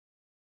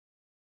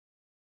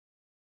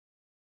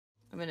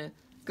I'm gonna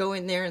go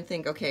in there and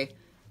think, okay,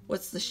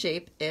 what's the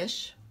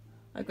shape-ish?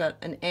 I've got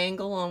an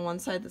angle on one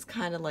side that's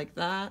kind of like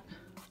that.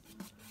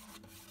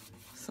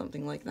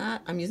 Something like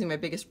that. I'm using my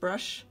biggest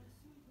brush.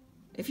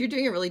 If you're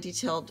doing a really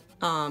detailed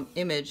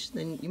image,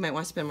 then you might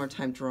want to spend more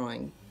time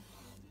drawing.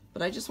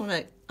 But I just want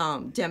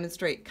to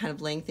demonstrate kind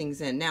of laying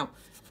things in. Now,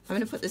 I'm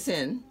going to put this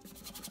in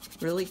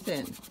really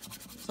thin.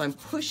 So I'm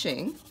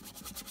pushing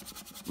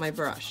my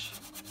brush.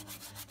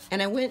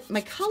 And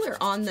my color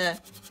on the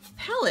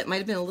palette might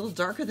have been a little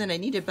darker than I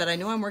needed, but I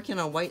know I'm working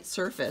on a white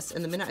surface,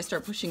 and the minute I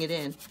start pushing it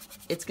in,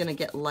 it's going to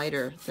get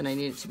lighter than I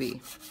need it to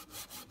be.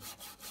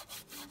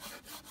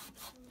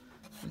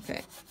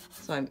 Okay,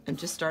 so I'm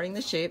just starting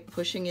the shape,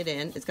 pushing it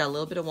in. It's got a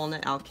little bit of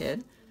Walnut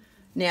Alkyd.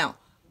 Now,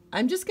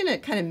 I'm just going to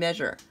kind of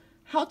measure.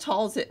 How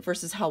tall is it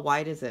versus how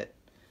wide is it?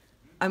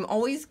 I'm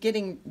always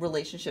getting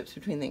relationships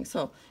between things.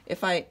 So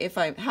if I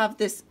have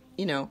this,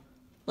 you know,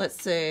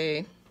 let's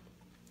say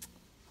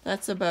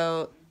that's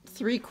about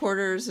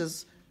 3/4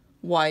 as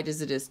wide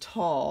as it is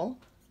tall.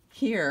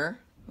 Here,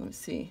 let me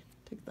see,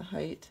 take the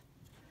height.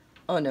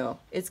 Oh no,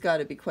 it's got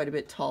to be quite a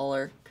bit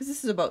taller because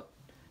this is about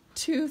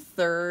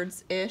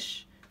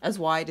 2/3-ish as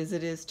wide as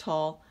it is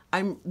tall.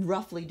 I'm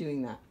roughly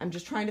doing that. I'm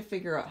just trying to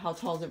figure out how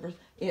tall is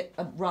it,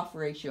 a rough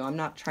ratio. I'm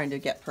not trying to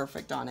get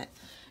perfect on it.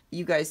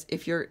 You guys,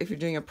 if you're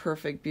doing a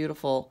perfect,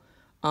 beautiful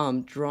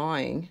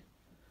drawing,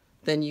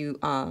 then you,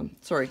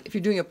 if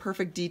you're doing a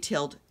perfect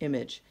detailed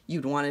image,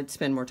 you'd want to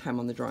spend more time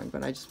on the drawing,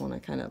 but I just want to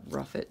kind of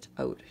rough it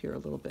out here a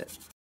little bit.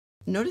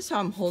 Notice how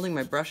I'm holding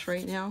my brush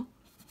right now?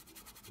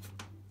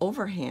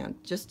 Overhand.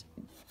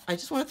 I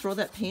just want to throw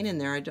that paint in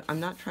there. I'm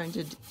not trying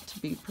to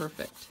be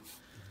perfect.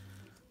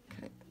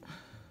 Okay.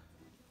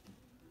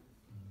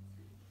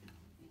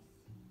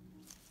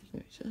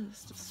 Maybe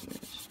just a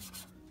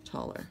smidge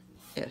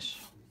taller-ish.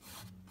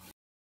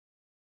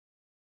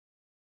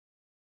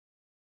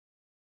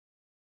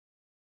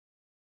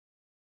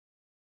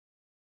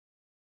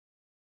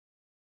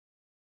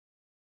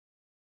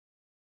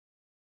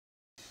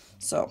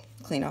 So,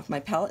 clean off my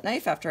palette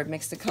knife after I've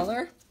mixed the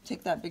color.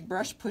 Take that big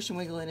brush, push and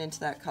wiggle it into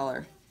that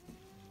color.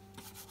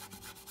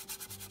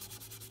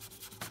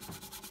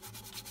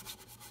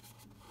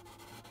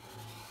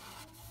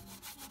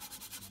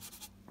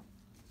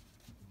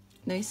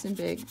 Nice and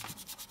big.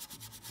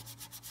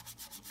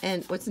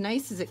 And what's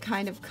nice is it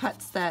kind of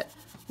cuts that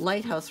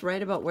lighthouse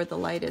right about where the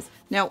light is.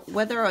 Now,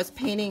 whether I was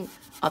painting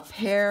a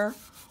pear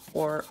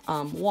or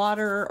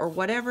water or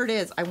whatever it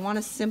is, I want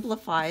to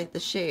simplify the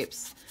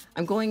shapes.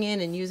 I'm going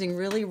in and using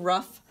really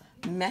rough,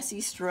 messy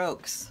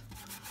strokes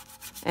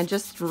and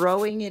just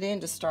throwing it in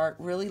to start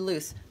really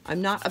loose.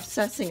 I'm not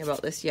obsessing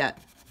about this yet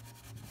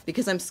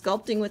because I'm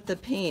sculpting with the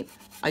paint.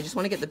 I just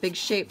want to get the big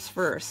shapes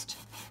first,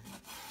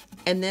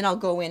 and then I'll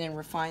go in and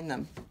refine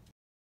them.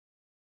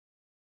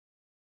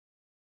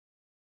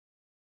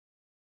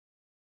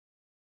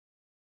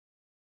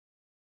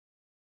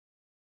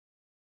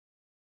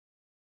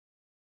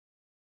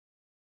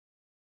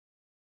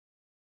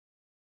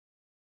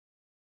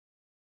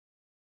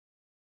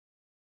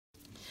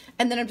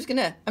 And then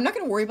I'm not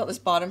gonna worry about this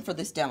bottom for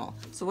this demo.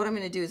 So what I'm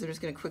gonna do is I'm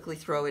just gonna quickly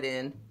throw it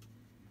in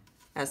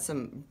as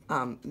some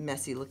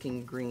messy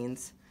looking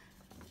greens.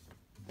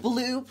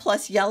 Blue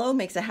plus yellow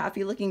makes a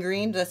happy looking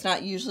green that's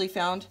not usually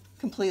found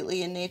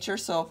completely in nature.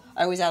 So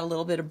I always add a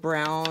little bit of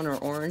brown or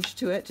orange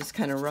to it, just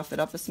kind of rough it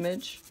up a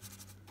smidge.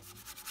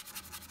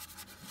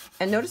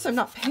 And notice I'm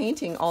not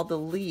painting all the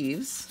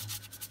leaves.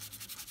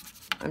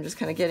 I'm just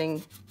kind of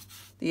getting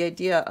the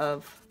idea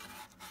of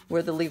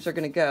where the leaves are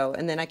going to go,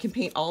 and then I can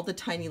paint all the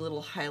tiny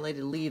little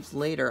highlighted leaves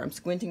later. I'm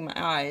squinting my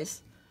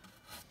eyes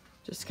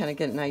just to kind of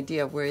get an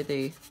idea of where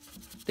they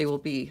will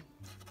be.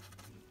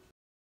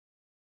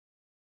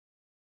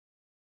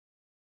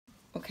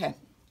 Okay,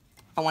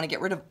 I want to get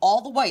rid of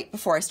all the white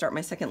before I start my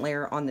second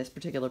layer on this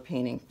particular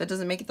painting. That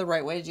doesn't make it the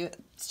right way to do it.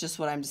 It's just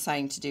what I'm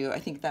deciding to do. I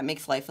think that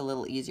makes life a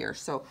little easier.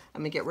 So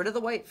I'm going to get rid of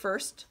the white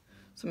first.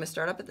 So I'm going to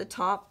start up at the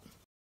top.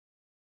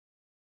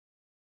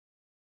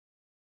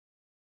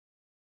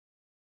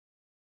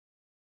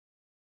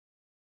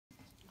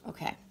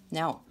 Okay,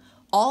 now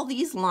all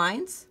these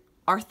lines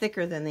are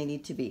thicker than they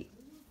need to be.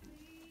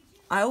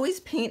 I always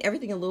paint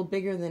everything a little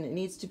bigger than it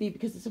needs to be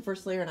because it's the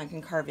first layer and I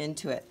can carve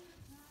into it.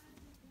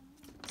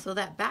 So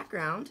that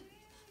background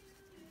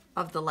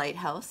of the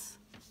lighthouse,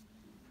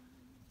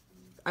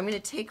 I'm going to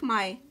take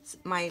my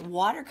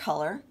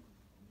watercolor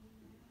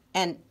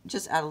and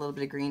just add a little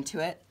bit of green to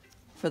it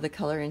for the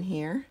color in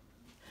here.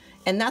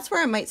 And that's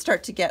where I might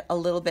start to get a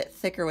little bit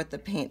thicker with the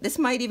paint. This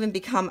might even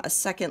become a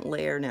second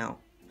layer now,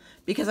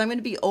 because I'm going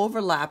to be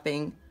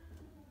overlapping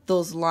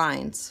those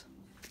lines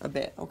a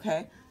bit,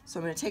 okay? So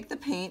I'm going to take the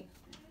paint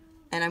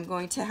and I'm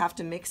going to have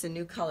to mix a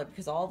new color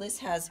because all this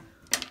has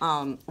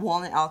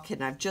Walnut Alkyd,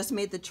 and I've just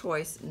made the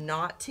choice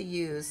not to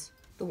use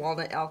the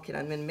Walnut Alkyd.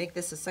 I'm going to make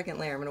this a second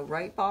layer. I'm going to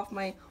wipe off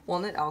my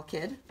Walnut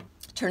Alkyd,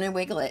 turn and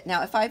wiggle it.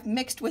 Now if I've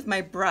mixed with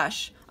my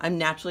brush, I'm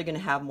naturally going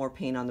to have more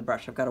paint on the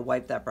brush. I've got to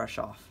wipe that brush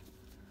off.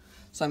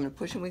 So I'm going to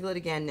push and wiggle it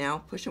again now,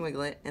 push and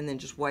wiggle it, and then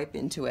just wipe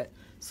into it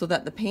so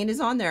that the paint is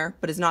on there,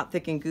 but it's not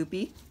thick and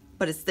goopy,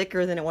 but it's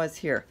thicker than it was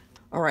here.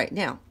 All right,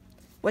 now,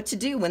 what to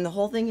do when the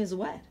whole thing is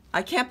wet?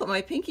 I can't put my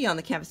pinky on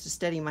the canvas to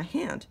steady my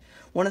hand.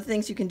 One of the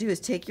things you can do is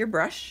take your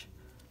brush,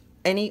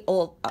 any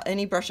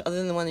brush other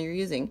than the one that you're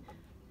using.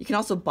 You can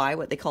also buy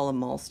what they call a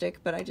maul stick,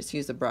 but I just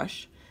use a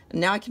brush.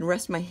 And now I can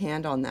rest my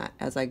hand on that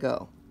as I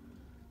go.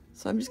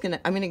 So I'm gonna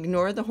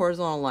ignore the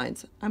horizontal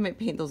lines. I might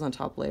paint those on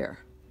top layer.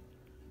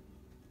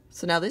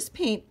 So now this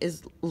paint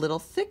is a little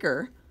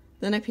thicker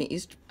than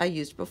I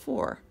used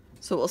before.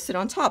 So it will sit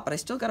on top, but I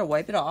still gotta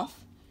wipe it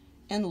off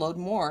and load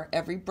more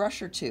every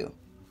brush or two,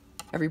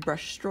 every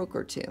brush stroke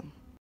or two,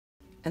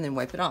 and then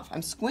wipe it off.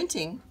 I'm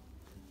squinting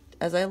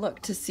as I look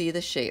to see the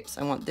shapes.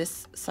 I want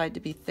this side to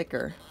be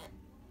thicker.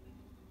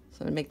 So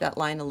I'm gonna make that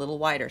line a little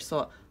wider.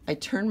 So I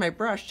turn my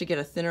brush to get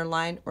a thinner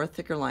line or a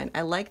thicker line.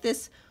 I like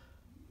this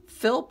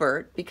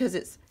filbert because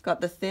it's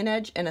got the thin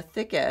edge and a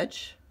thick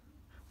edge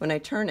when I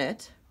turn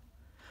it,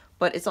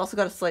 but it's also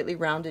got a slightly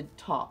rounded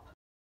top.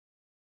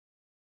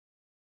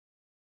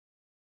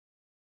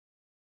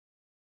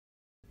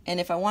 And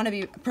if I want to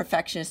be a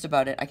perfectionist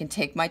about it, I can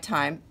take my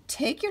time.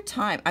 Take your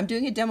time. I'm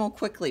doing a demo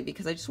quickly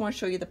because I just want to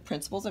show you the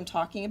principles I'm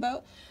talking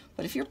about.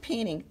 But if you're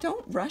painting,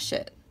 don't rush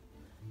it.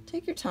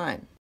 Take your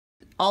time.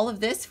 All of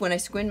this, when I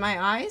squint my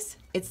eyes,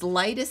 it's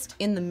lightest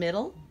in the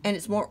middle and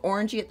it's more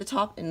orangey at the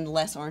top and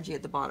less orangey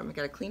at the bottom. I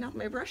gotta clean off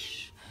my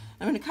brush.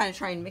 I'm gonna kind of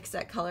try and mix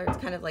that color. It's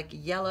kind of like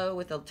yellow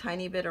with a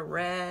tiny bit of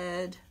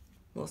red,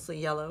 mostly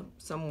yellow,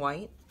 some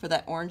white. For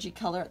that orangey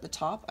color at the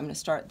top, I'm gonna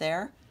start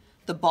there.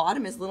 The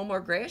bottom is a little more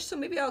grayish, so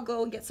maybe I'll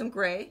go and get some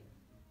gray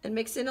and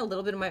mix in a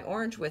little bit of my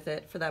orange with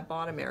it for that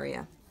bottom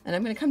area. And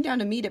I'm gonna come down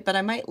to meet it, but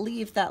I might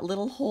leave that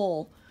little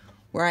hole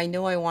where I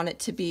know I want it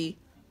to be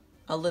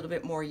a little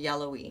bit more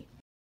yellowy.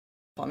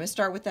 I'm going to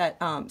start with that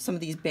some of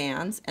these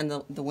bands and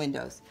the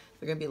windows.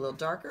 They're going to be a little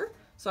darker.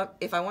 So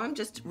if I want them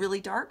just really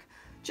dark,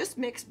 just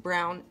mix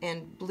brown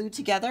and blue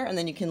together, and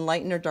then you can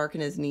lighten or darken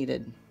as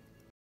needed.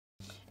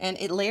 And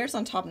it layers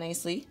on top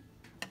nicely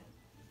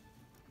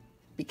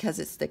because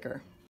it's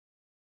thicker.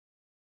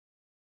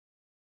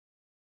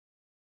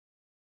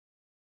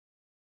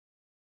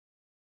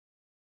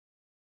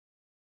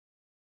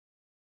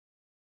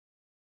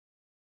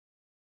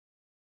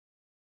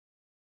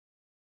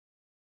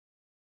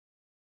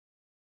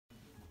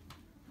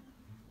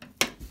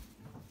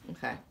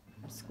 Okay,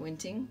 I'm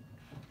squinting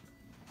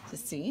to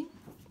see.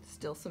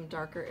 Still some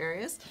darker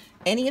areas.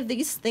 Any of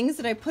these things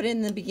that I put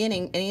in the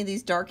beginning, any of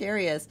these dark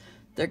areas,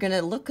 they're going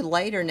to look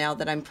lighter now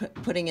that I'm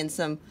putting in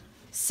some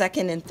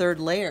second and third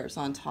layers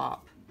on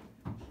top.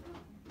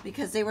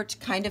 Because they were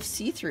kind of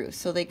see-through,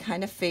 so they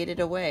kind of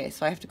faded away.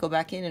 So I have to go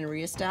back in and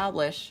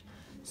reestablish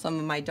some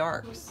of my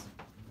darks,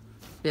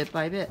 bit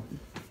by bit.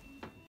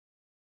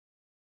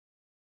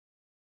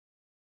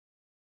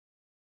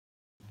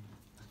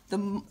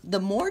 The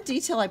more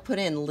detail I put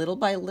in little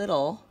by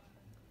little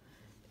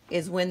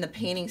is when the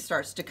painting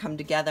starts to come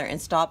together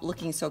and stop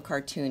looking so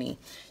cartoony.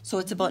 So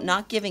it's about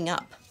not giving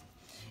up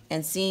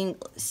and seeing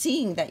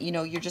that, you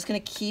know, you're just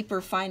going to keep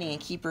refining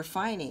and keep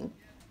refining.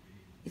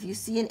 If you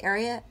see an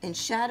area in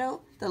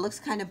shadow that looks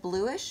kind of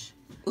bluish,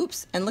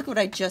 oops, and look what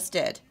I just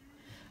did.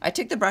 I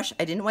took the brush,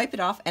 I didn't wipe it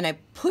off, and I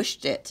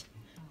pushed it.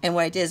 And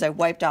what I did is I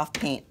wiped off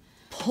paint.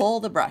 Pull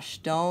the brush,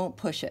 don't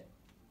push it.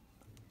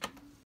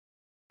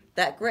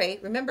 That gray,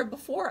 remember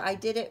before I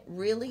did it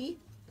really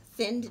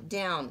thinned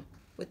down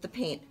with the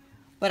paint,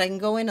 but I can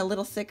go in a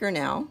little thicker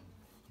now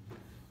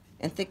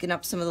and thicken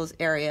up some of those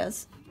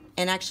areas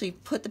and actually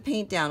put the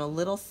paint down a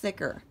little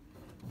thicker.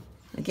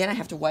 Again, I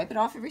have to wipe it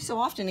off every so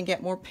often and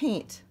get more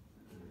paint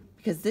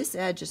because this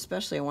edge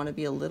especially I want to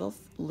be a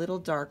little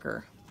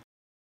darker.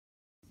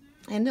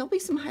 And there'll be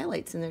some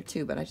highlights in there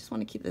too, but I just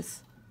want to keep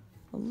this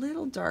a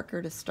little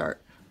darker to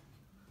start.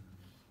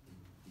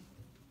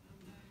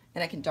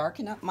 And I can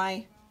darken up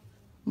my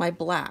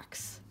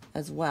blacks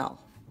as well.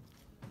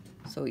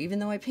 So even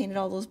though I painted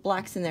all those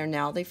blacks in there,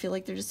 now they feel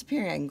like they're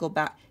disappearing. I can go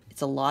back.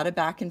 It's a lot of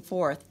back and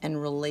forth and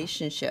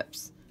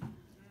relationships.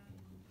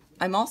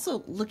 I'm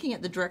also looking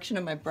at the direction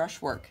of my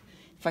brush work.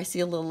 If I see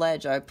a little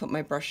ledge, I put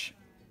my brush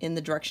in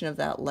the direction of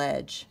that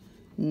ledge,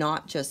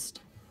 not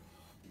just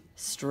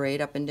straight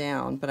up and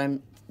down, but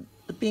I'm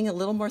being a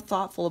little more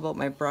thoughtful about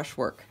my brush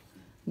work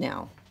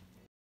now.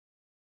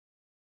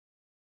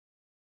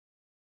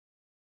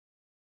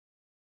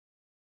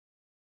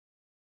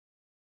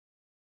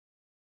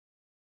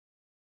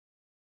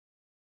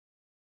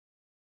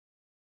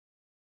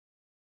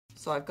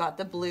 So I've got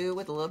the blue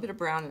with a little bit of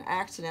brown and I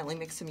accidentally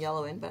mixed some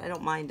yellow in, but I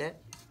don't mind it.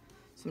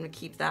 So I'm gonna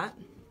keep that.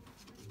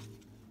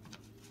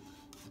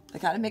 I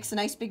gotta mix a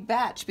nice big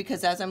batch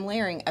because as I'm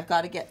layering, I've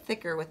gotta get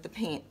thicker with the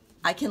paint.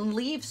 I can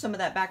leave some of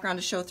that background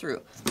to show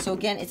through. So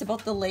again, it's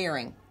about the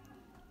layering.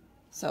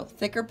 So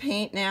thicker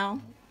paint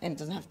now, and it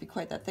doesn't have to be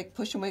quite that thick.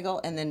 Push and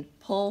wiggle and then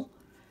pull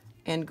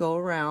and go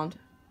around.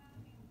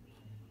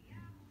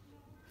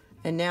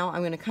 And now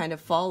I'm gonna kind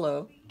of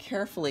follow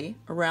carefully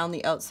around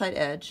the outside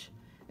edge.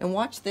 And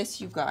watch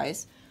this, you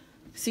guys.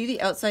 See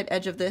the outside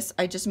edge of this?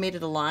 I just made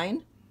it a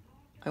line.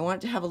 I want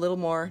it to have a little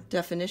more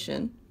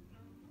definition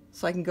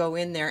so I can go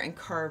in there and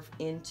carve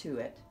into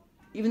it.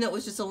 Even though it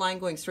was just a line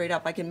going straight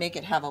up, I can make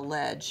it have a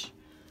ledge.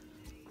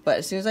 But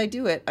as soon as I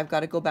do it, I've got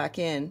to go back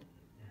in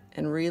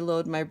and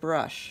reload my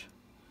brush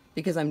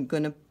because I'm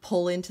going to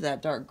pull into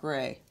that dark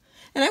gray.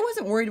 And I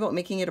wasn't worried about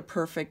making it a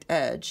perfect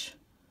edge,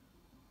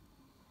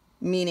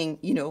 meaning,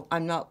 you know,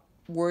 I'm not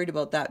worried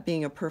about that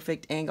being a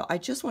perfect angle. I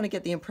just want to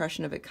get the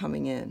impression of it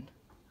coming in.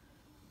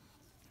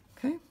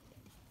 Okay,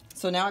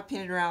 so now I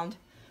painted around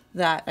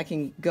that. I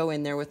can go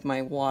in there with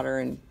my water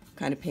and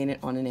kind of paint it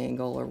on an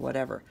angle or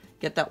whatever.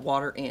 Get that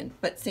water in.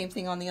 But same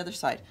thing on the other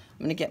side. I'm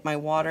going to get my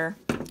water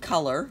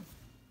color,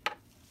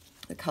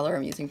 the color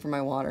I'm using for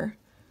my water.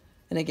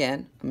 And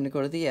again, I'm going to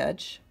go to the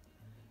edge.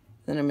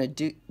 Then I'm going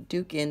to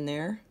duke in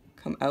there,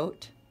 come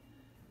out,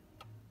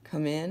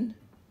 come in,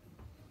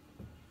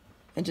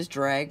 and just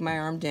drag my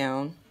arm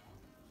down.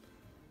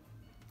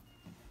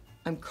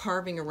 I'm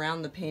carving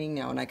around the painting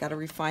now, and I got to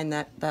refine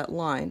that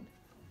line.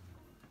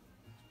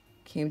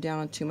 Came down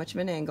on too much of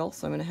an angle,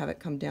 so I'm going to have it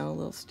come down a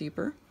little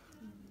steeper.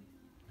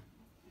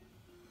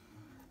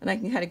 And I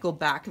can kind of go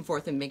back and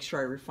forth and make sure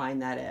I refine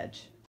that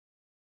edge.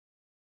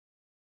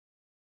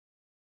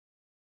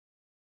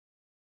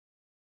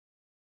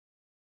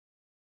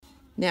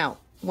 Now,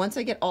 once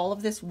I get all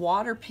of this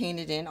water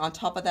painted in on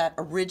top of that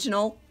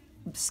original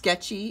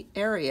sketchy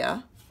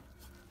area,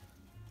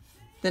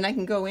 then I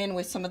can go in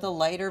with some of the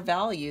lighter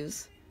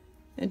values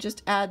and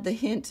just add the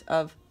hint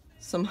of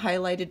some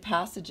highlighted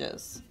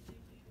passages,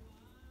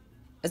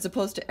 as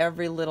opposed to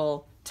every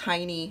little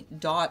tiny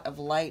dot of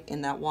light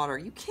in that water.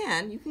 You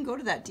can go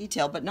to that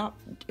detail, but not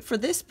for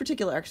this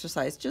particular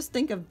exercise. Just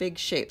think of big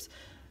shapes.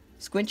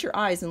 Squint your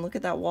eyes and look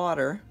at that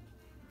water.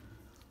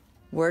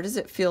 Where does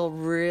it feel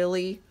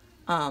really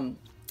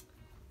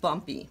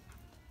bumpy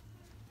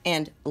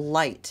and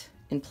light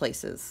in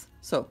places?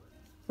 So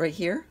right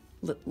here,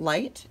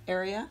 light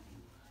area,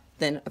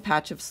 then a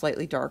patch of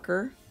slightly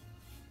darker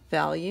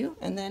value,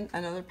 and then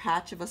another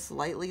patch of a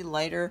slightly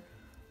lighter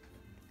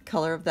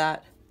color of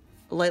that,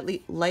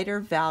 lighter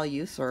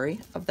value,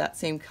 sorry, of that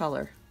same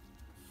color.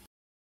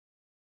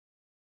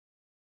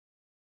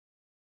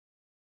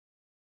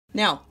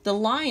 Now, the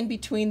line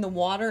between the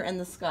water and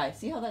the sky,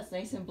 see how that's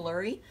nice and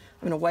blurry?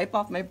 I'm going to wipe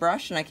off my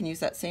brush, and I can use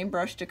that same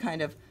brush to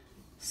kind of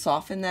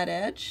soften that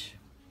edge.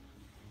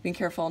 Being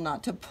careful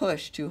not to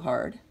push too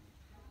hard.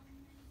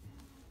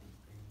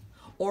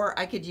 Or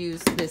I could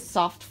use this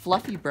soft,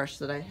 fluffy brush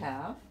that I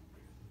have.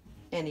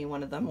 Any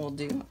one of them will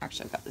do.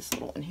 Actually, I've got this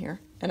little one here.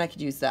 And I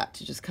could use that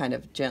to just kind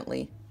of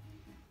gently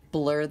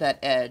blur that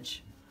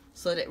edge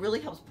so that it really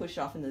helps push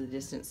off into the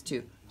distance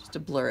too, just to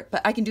blur it.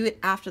 But I can do it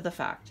after the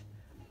fact.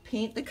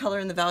 Paint the color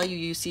and the value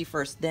you see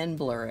first, then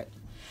blur it.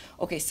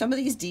 Okay, some of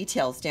these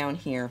details down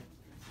here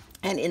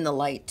and in the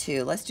light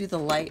too. Let's do the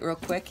light real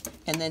quick,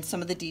 and then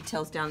some of the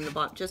details down in the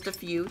bottom. Just a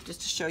few,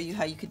 just to show you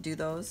how you could do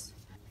those.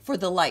 For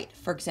the light,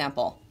 for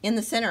example, in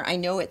the center, I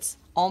know it's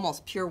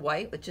almost pure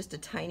white with just a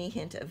tiny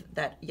hint of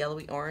that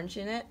yellowy orange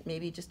in it,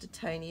 maybe just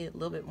a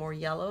little bit more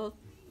yellow.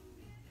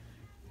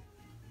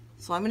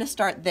 So I'm going to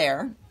start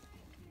there,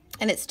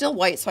 and it's still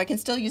white, so I can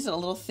still use it a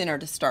little thinner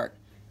to start.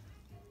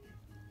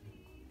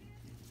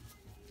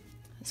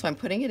 So I'm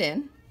putting it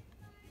in,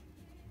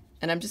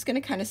 and I'm just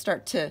going to kind of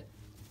start to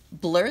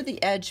blur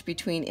the edge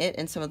between it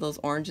and some of those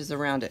oranges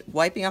around it,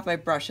 wiping off my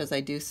brush as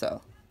I do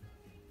so.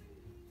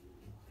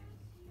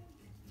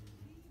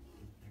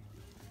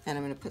 And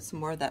I'm going to put some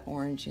more of that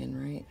orange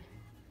in right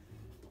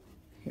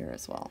here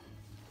as well.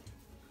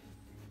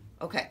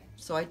 Okay,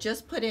 so I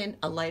just put in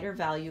a lighter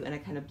value, and I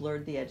kind of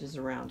blurred the edges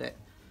around it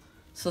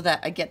so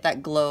that I get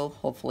that glow,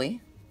 hopefully.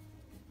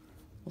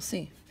 We'll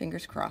see,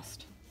 fingers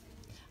crossed,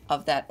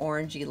 of that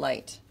orangey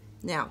light.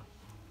 Now,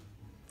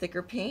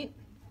 thicker paint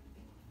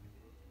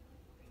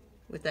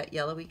with that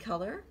yellowy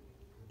color,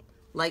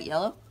 light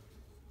yellow.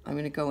 I'm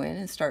going to go in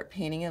and start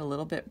painting it a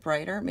little bit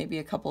brighter, maybe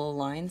a couple of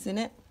lines in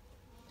it,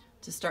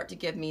 to start to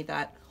give me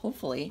that,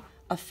 hopefully,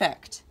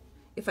 effect.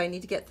 If I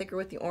need to get thicker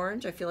with the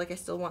orange, I feel like I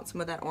still want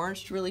some of that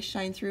orange to really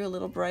shine through a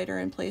little brighter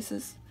in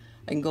places,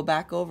 I can go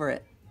back over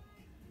it.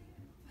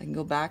 I can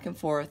go back and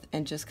forth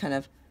and just kind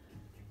of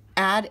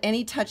add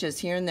any touches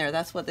here and there.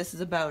 That's what this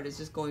is about, is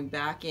just going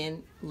back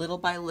in little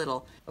by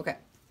little. Okay,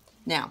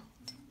 now,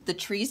 the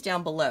trees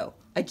down below.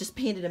 I just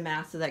painted a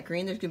mass of that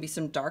green. There's gonna be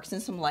some darks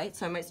and some lights,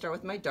 so I might start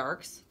with my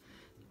darks.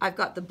 I've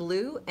got the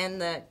blue and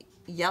the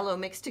yellow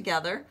mixed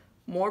together.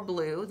 More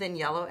blue than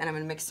yellow, and I'm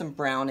going to mix some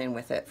brown in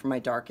with it for my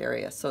dark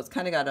area. So it's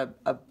kind of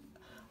got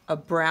a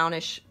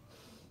brownish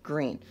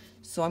green.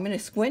 So I'm going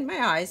to squint my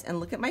eyes and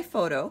look at my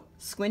photo,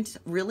 squint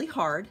really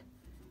hard,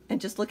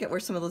 and just look at where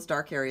some of those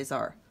dark areas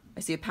are. I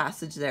see a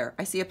passage there.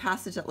 I see a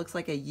passage that looks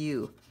like a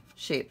U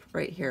shape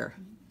right here.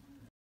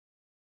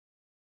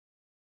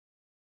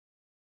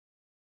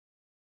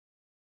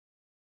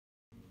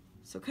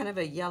 So kind of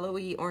a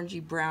yellowy,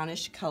 orangey,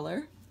 brownish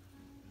color,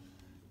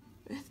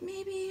 with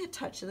maybe a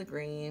touch of the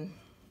green.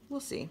 We'll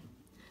see.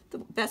 The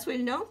best way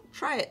to know,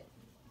 try it.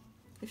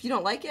 If you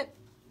don't like it,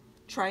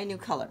 try a new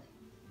color.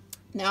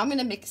 Now I'm going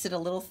to mix it a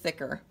little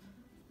thicker,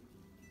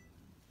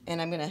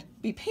 and I'm going to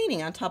be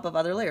painting on top of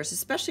other layers,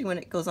 especially when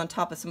it goes on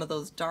top of some of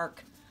those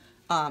dark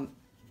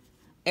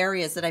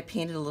areas that I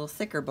painted a little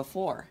thicker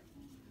before.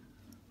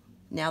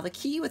 Now the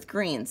key with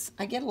greens,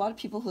 I get a lot of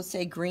people who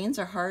say greens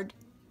are hard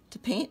to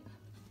paint.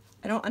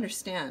 I don't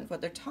understand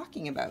what they're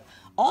talking about.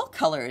 All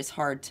color is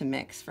hard to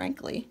mix,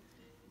 frankly.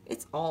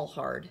 It's all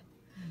hard.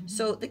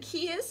 So the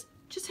key is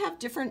just have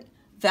different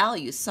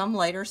values, some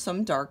lighter,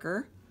 some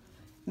darker,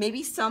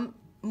 maybe some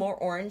more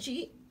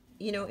orangey,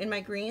 you know, in my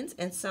greens,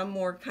 and some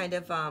more kind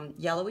of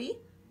yellowy,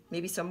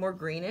 maybe some more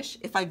greenish.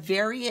 If I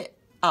vary it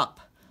up,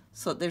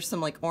 so there's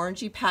some like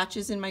orangey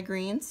patches in my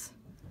greens,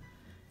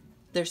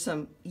 there's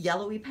some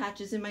yellowy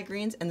patches in my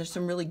greens, and there's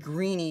some really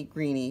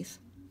greenies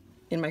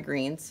in my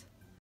greens.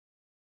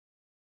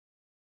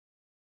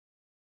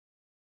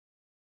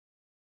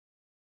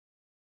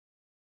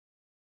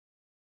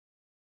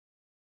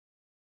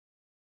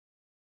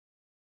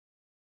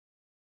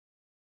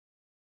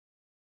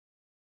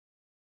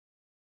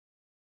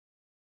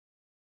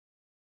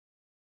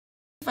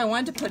 If I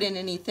wanted to put in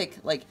any thick,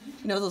 like,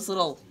 you know, those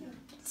little,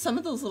 some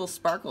of those little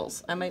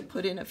sparkles, I might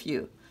put in a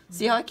few.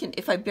 See how I can,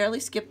 if I barely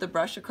skip the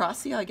brush across,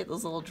 see how I get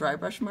those little dry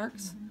brush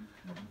marks?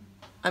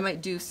 I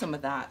might do some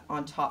of that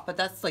on top, but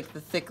that's like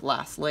the thick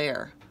last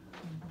layer.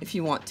 If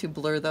you want to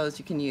blur those,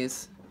 you can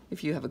use,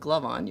 if you have a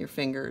glove on, your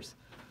fingers,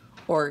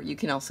 or you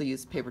can also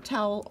use paper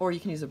towel, or you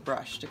can use a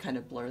brush to kind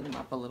of blur them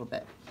up a little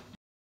bit.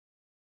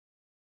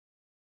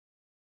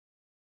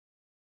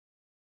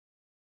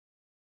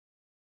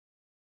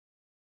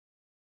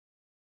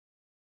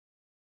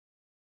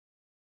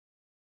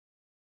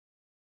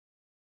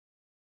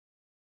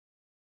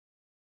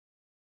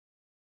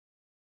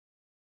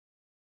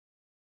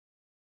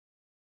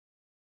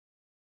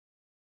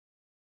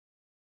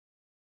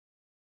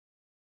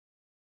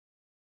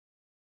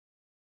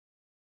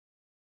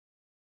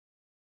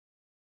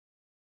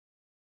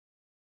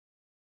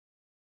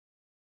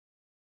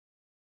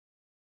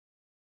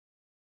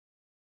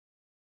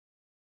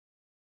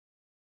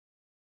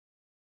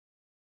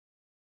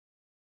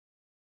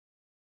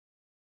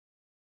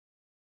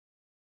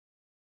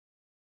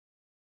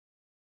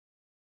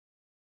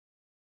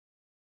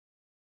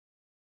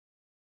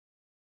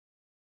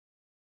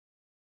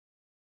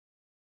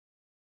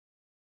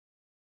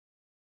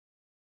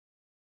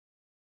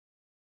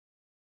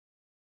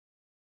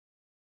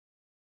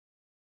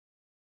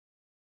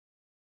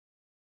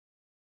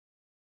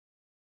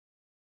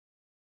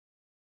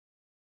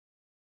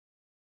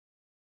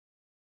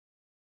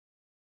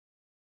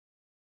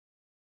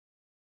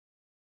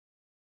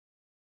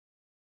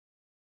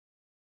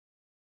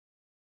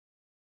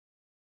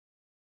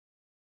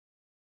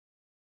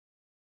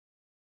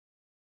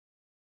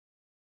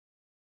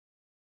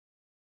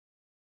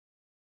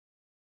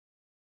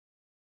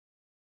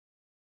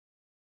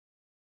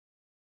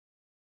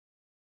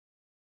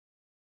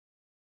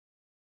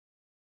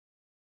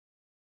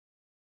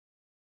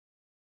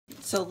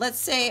 So let's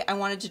say I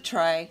wanted to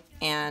try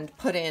and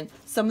put in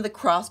some of the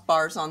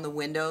crossbars on the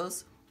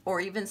windows,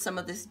 or even some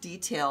of this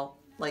detail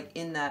like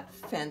in that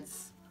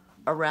fence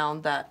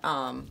around that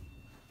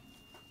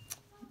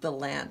the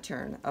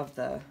lantern of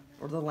the,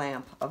 or the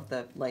lamp of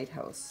the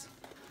lighthouse.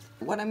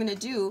 What I'm going to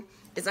do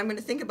is I'm going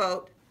to think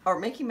about, or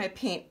making my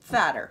paint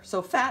fatter.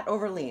 So fat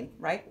over lean,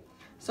 right?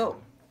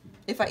 So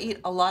if I eat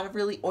a lot of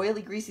really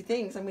oily, greasy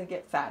things, I'm going to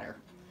get fatter.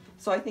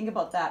 So I think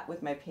about that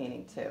with my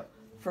painting too.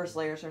 First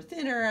layers are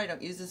thinner, I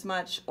don't use as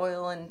much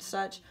oil and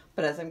such,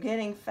 but as I'm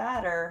getting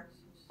fatter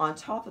on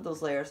top of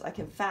those layers, I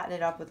can fatten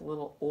it up with a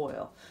little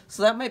oil.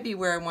 So that might be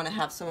where I want to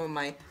have some of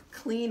my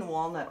clean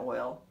walnut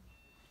oil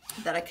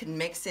that I can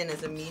mix in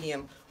as a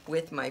medium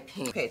with my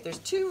paint. Okay, there's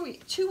two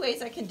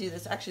ways I can do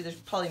this. Actually, there's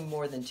probably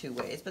more than 2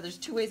 ways, but there's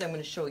 2 ways I'm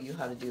going to show you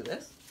how to do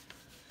this.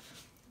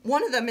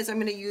 One of them is I'm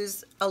going to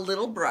use a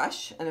little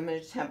brush and I'm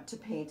going to attempt to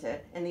paint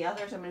it, and the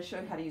other is I'm going to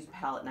show you how to use a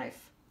palette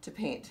knife to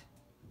paint.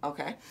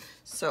 Okay,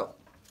 so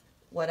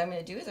what I'm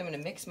going to do is I'm going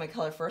to mix my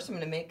color first. I'm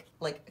going to make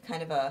like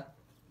kind of a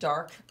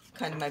dark,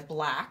 kind of my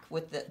black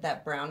with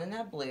that brown and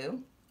that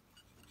blue.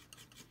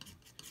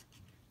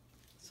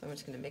 So I'm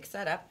just going to mix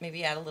that up,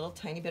 maybe add a little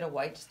tiny bit of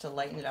white just to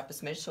lighten it up a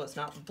smidge so it's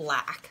not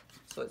black,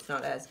 so it's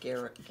not as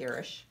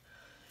garish.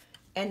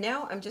 And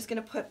now I'm just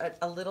going to put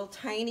a little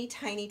tiny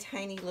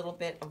little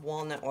bit of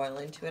walnut oil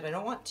into it. I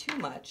don't want too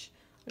much.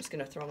 I'm just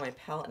going to throw my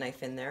palette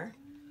knife in there.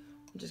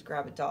 Just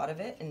grab a dot of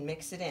it and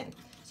mix it in.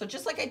 So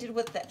just like I did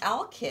with the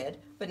Alkyd,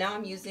 but now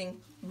I'm using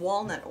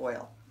walnut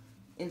oil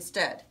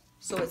instead.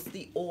 So it's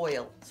the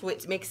oil. So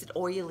it makes it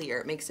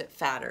oilier, it makes it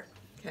fatter.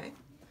 Okay.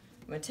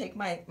 I'm going to take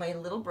my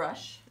little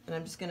brush and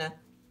I'm just going to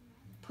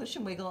push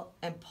and wiggle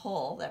and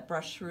pull that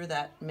brush through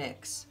that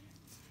mix.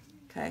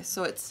 Okay,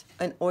 so it's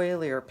an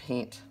oilier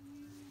paint.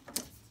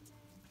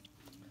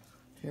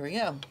 Here we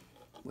go.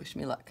 Wish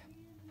me luck.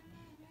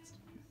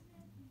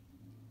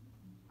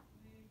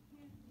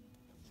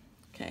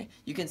 Okay,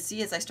 you can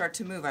see as I start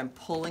to move, I'm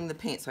pulling the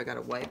paint, so I got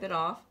to wipe it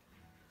off.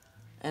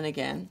 And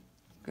again,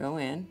 go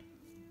in.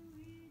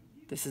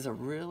 This is a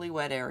really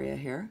wet area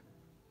here.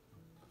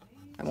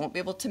 I won't be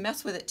able to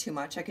mess with it too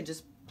much. I can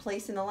just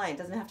place in the line. It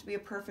doesn't have to be a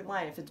perfect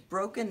line. If it's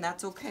broken,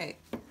 that's okay.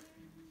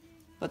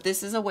 But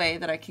this is a way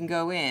that I can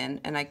go in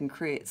and I can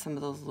create some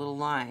of those little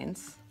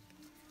lines.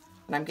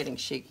 And I'm getting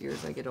shakier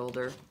as I get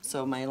older,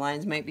 so my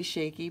lines might be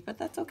shaky, but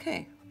that's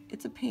okay.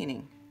 It's a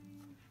painting.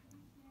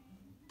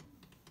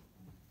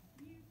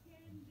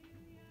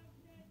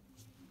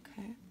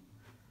 Okay.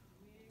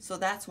 So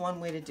that's one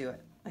way to do it.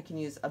 I can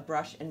use a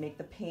brush and make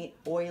the paint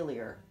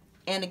oilier.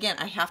 And again,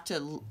 I have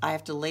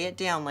to lay it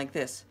down like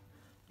this,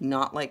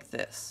 not like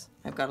this.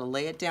 I've got to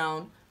lay it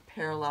down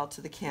parallel to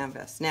the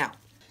canvas. Now,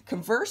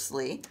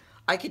 conversely,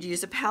 I could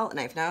use a palette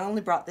knife. Now, I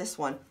only brought this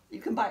one. You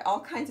can buy all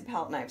kinds of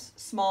palette knives,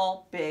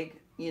 small, big,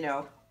 you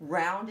know,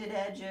 rounded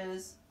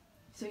edges.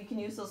 So you can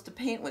use those to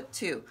paint with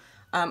too.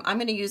 I'm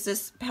going to use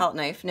this palette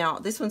knife. Now,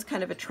 this one's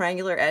kind of a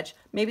triangular edge.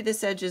 Maybe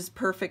this edge is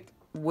perfect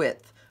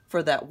width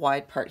for that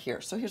wide part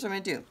here. So here's what I'm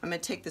going to do. I'm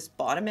going to take this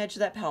bottom edge of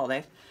that palette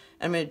knife,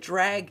 and I'm going to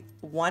drag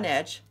one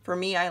edge. For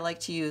me, I like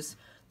to use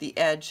the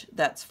edge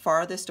that's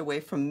farthest away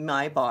from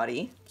my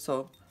body.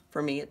 So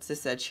for me, it's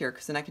this edge here,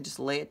 because then I can just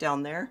lay it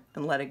down there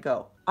and let it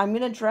go. I'm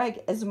going to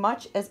drag as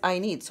much as I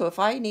need. So if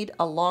I need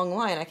a long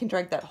line, I can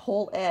drag that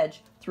whole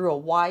edge through a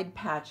wide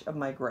patch of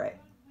my gray.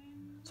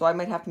 So I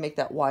might have to make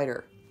that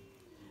wider.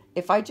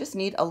 If I just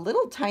need a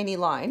little tiny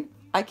line,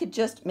 I could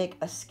just make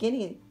a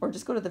skinny, or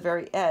just go to the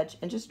very edge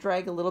and just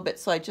drag a little bit,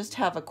 so I just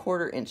have a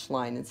 1/4 inch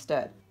line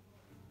instead.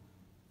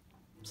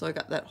 So I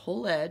got that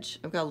whole edge.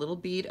 I've got a little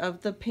bead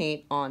of the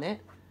paint on it.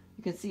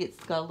 You can see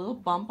it's got a little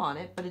bump on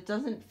it, but it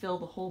doesn't fill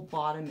the whole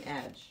bottom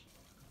edge.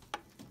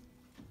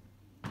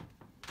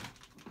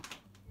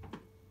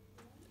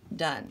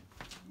 Done.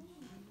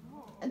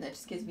 And that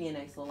just gives me a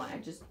nice little line. I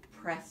just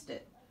pressed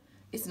it.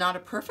 It's not a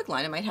perfect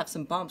line. It might have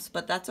some bumps,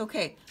 but that's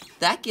okay.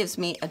 That gives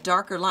me a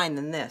darker line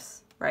than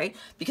this, right?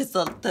 Because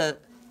the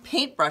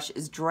paintbrush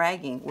is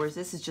dragging, whereas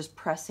this is just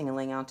pressing and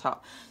laying on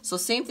top. So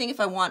same thing if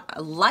I want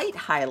a light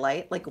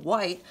highlight, like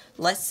white,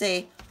 let's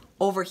say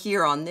over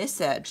here on this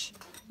edge,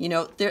 you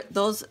know,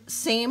 those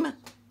same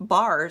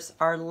bars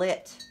are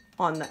lit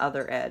on the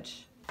other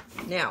edge.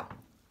 Now,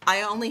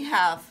 I only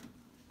have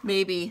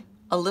maybe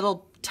a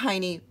little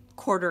tiny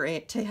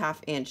 1/4 to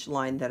 1/2 inch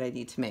line that I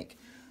need to make.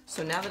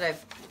 So now that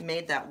I've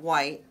made that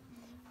white,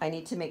 I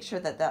need to make sure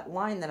that that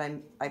line that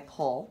I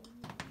pull,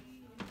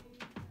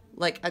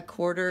 like a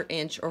 1/4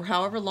 inch or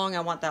however long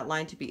I want that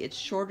line to be, it's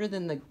shorter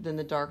than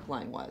the dark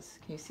line was.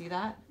 Can you see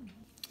that?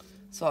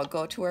 So I'll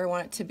go to where I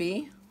want it to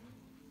be.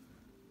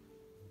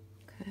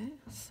 Okay,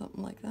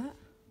 something like that.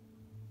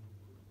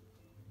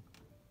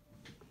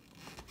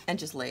 And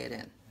just lay it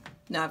in.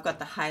 Now I've got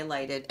the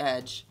highlighted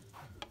edge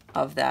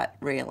of that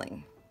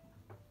railing.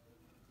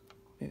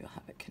 Maybe I'll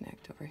have it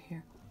connect over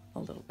here a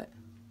little bit.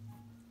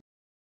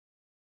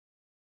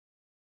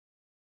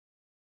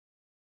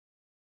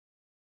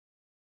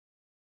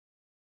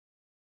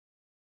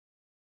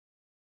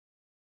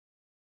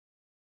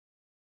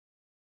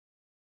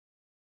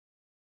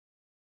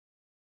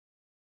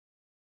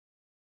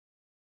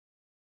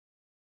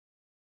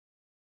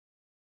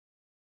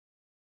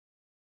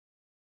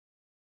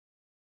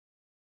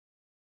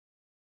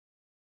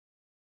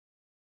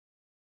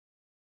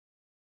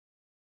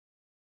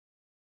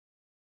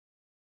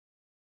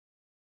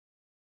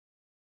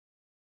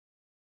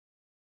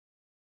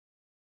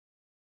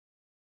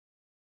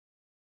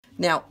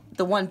 Now,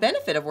 the one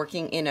benefit of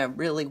working in a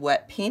really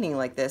wet painting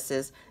like this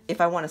is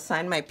if I want to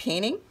sign my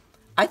painting,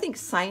 I think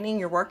signing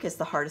your work is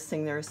the hardest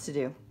thing there is to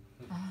do.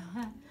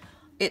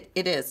 It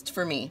is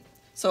for me.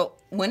 So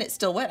when it's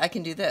still wet, I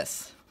can do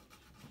this.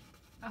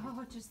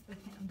 Oh, just the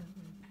handle.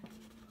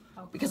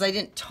 Oh, because I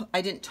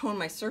didn't tone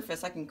my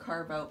surface, I can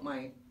carve out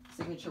my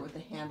signature with the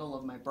handle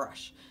of my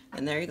brush.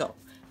 And there you go.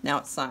 Now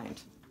it's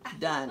signed.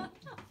 Done.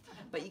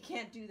 But you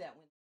can't do that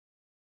when